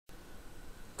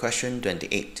Question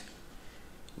 28.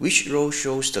 Which row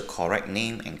shows the correct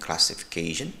name and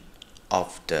classification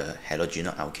of the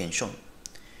halogenal alkane shown?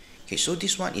 Okay, so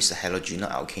this one is the halogenal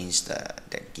alkanes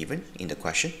that given in the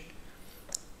question.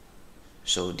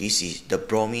 So this is the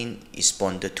bromine is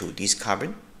bonded to this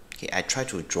carbon. Okay, I try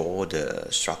to draw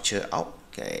the structure out,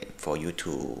 okay, for you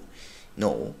to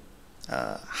know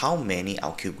how many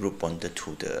alkyl group bonded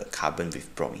to the carbon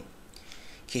with bromine.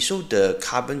 Okay, so the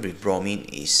carbon with bromine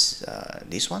is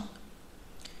this one,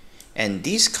 and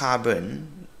this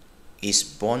carbon is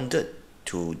bonded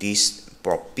to this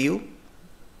propyl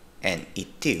and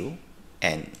ethyl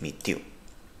and methyl.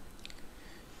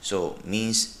 So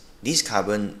means this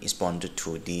carbon is bonded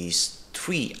to these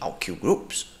three alkyl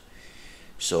groups.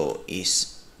 So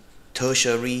it's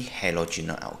tertiary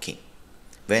halogenal alkane.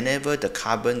 Whenever the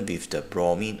carbon with the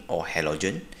bromine or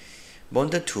halogen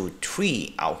bonded to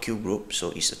three alkyl groups,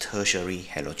 so it's a tertiary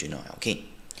halogenal alkane.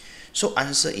 So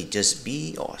answer is just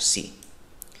B or C.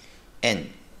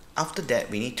 And after that,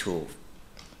 we need to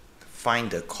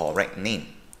find the correct name.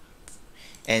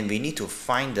 And we need to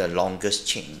find the longest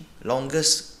chain.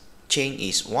 Longest chain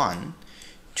is 1,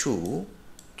 2,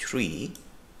 3,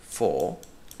 4,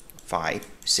 5,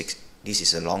 6. This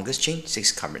is the longest chain,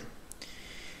 6 carbon.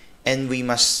 And we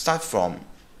must start from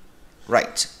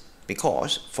right,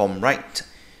 because from right,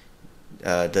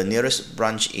 the nearest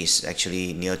branch is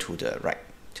actually near to the right.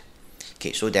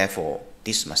 Okay, so therefore,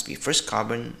 this must be first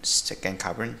carbon, second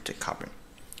carbon, third carbon.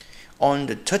 On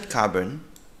the third carbon,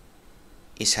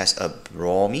 it has a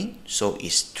bromine, so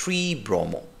it's 3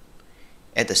 bromo.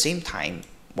 At the same time,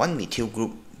 one methyl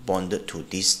group bonded to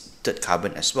this third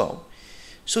carbon as well.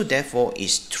 So therefore,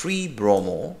 it's 3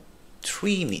 bromo,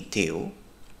 3 methyl.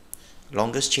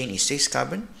 Longest chain is 6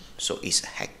 carbon, so it's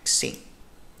hexane.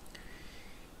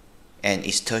 And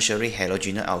it's tertiary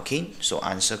halogenal alkane, so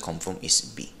answer confirm is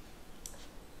B.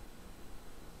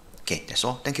 Okay, that's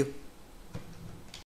all. Thank you.